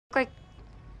like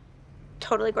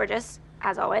totally gorgeous,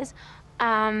 as always,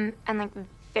 and like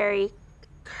very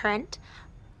current.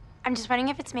 I'm just wondering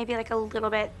if it's maybe like a little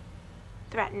bit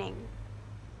threatening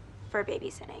for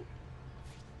babysitting.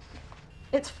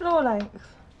 It's floor length.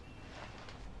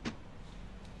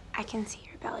 I can see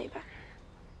your belly button.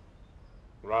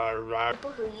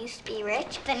 People who used to be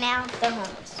rich, but now they're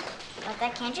homeless. But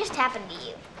that can't just happen to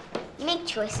you. You make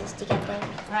choices to get there.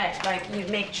 Right, like you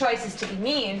make choices to be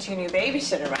mean to your new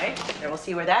babysitter, right? And we'll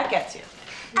see where that gets you.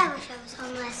 I wish I was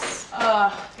homeless.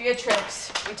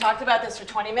 Beatrix, we talked about this for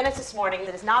 20 minutes this morning.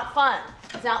 That is not fun.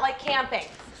 It's not like camping.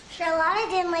 Charlotta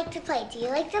didn't like to play. Do you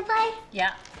like to play?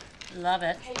 Yeah, love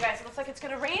it. Hey, you guys, it looks like it's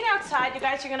gonna rain outside. You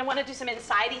guys are gonna wanna do some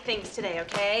inside-y things today,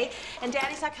 okay? And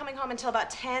Daddy's not coming home until about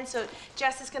 10, so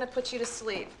Jess is gonna put you to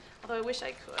sleep. Although I wish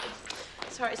I could.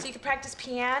 Sorry, so you could practice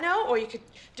piano, or you could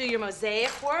do your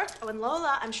mosaic work. Oh, and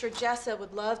Lola, I'm sure Jessa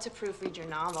would love to proofread your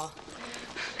novel.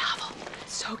 Novel?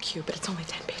 So cute, but it's only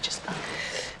 10 pages.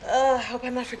 Hope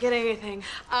I'm not forgetting anything.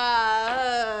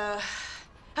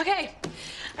 Okay.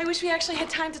 I wish we actually had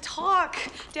time to talk.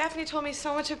 Daphne told me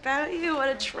so much about you. What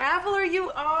a traveler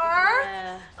you are.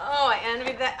 Yeah. Oh, I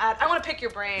envy that. I want to pick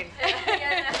your brain.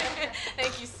 Yeah.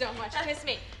 Thank you so much. Kiss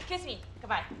me. Kiss me.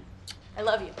 Goodbye. I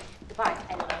love you. Goodbye.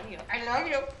 I love you. I love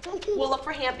you. We'll look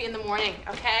for Hampy in the morning,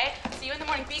 okay? See you in the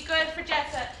morning. Be good for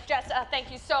Jessa. Jessa,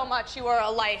 thank you so much. You are a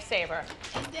lifesaver.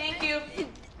 Thank you.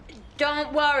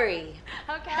 Don't worry.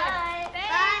 Okay. Bye.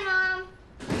 Bye, Mom.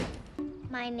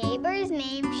 My neighbor is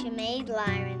named Sinead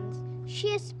Lyrens.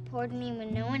 She has supported me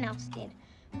when no one else did.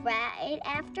 Right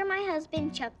after my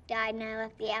husband Chuck died and I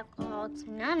left the Alcoholics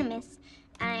Anonymous,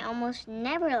 and I almost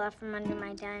never left from under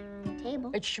my dining room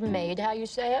table. It's Sinead, how you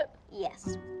say it?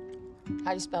 Yes. How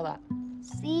do you spell that?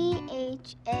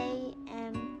 C-H-A-M-A-I-D.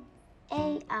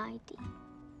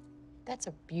 That's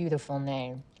a beautiful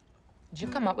name. Did you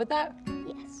come up with that?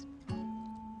 Yes.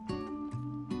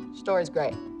 Story's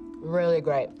great. Really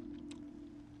great.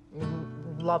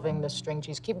 Loving the string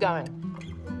cheese. Keep going.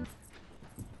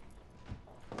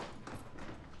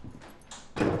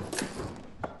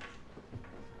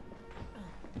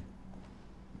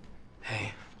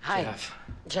 Hey, Hi. Jeff.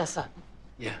 Jessa.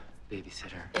 Yeah,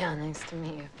 babysitter. Yeah, nice to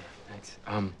meet you. Yeah, thanks.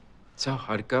 So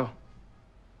how'd it go?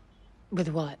 With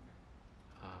what?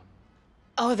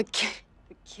 Oh, the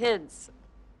kids.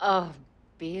 Oh,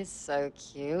 Bea is so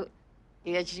cute.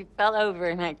 Yeah, she fell over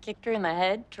and I kicked her in the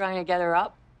head trying to get her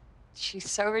up.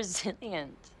 She's so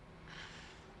resilient.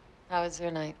 How was your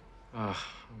night? I'm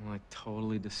like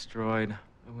totally destroyed.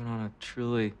 I went on a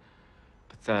truly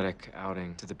pathetic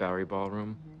outing to the Bowery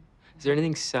Ballroom. Is there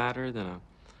anything sadder than a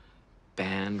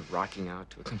band rocking out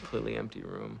to a completely empty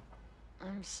room?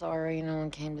 I'm sorry no one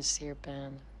came to see your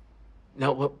band.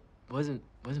 No, what wasn't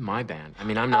my band. I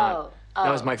mean, I'm not. Oh.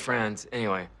 That was my friends.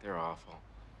 Anyway, they're awful.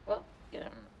 Well, you know,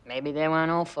 maybe they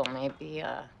weren't awful. Maybe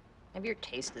your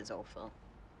taste is awful.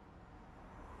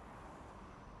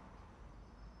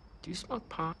 Do you smoke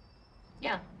pot?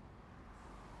 Yeah.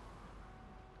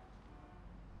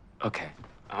 Okay.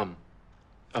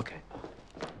 Okay.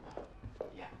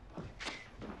 Yeah.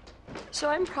 So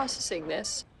I'm processing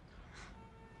this.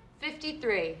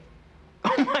 53.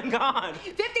 Oh my God!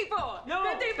 54! No,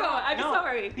 54! God, I'm no.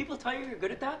 sorry. People tell you you're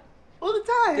good at that? All the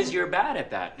time. Because you're bad at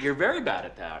that. You're very bad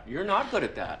at that. You're not good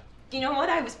at that. You know what?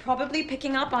 I was probably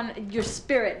picking up on your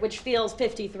spirit, which feels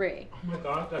 53. Oh my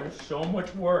God, that is so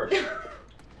much worse.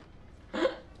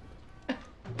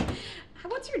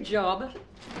 What's your job?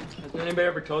 Has anybody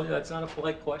ever told you that's not a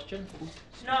polite question?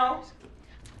 No.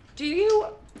 Do you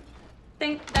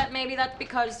think that maybe that's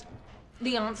because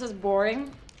the answer's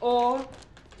boring? Or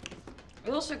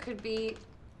it also could be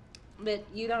that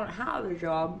you don't have a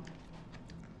job.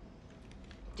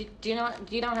 Do you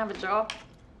don't have a job?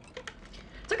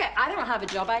 It's okay, I don't have a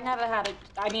job. I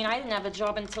didn't have a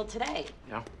job until today.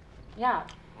 Yeah? Yeah.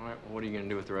 All right, well, what are you gonna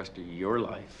do with the rest of your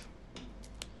life?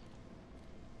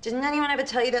 Didn't anyone ever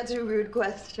tell you that's a rude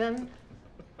question?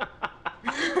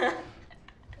 Daddy?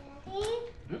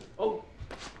 Oh,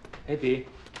 hey, Bea.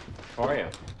 How are you?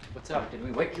 What's up? Did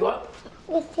we wake you up?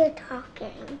 If you're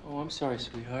talking. Oh, I'm sorry,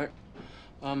 sweetheart.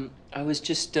 I was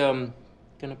just, gonna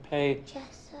pay...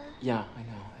 Jessa. Yeah, I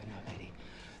know, lady.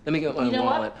 Let me get my You know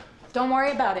wallet. what? Don't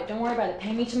worry about it. Don't worry about it.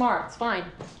 Pay me tomorrow. It's fine.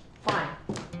 Fine.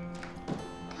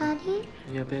 Daddy,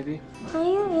 Yeah, baby? why are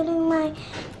you eating my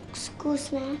school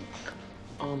snack?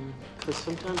 Because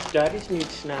sometimes daddies need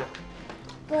snack.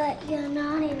 But you're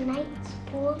not in night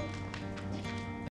school.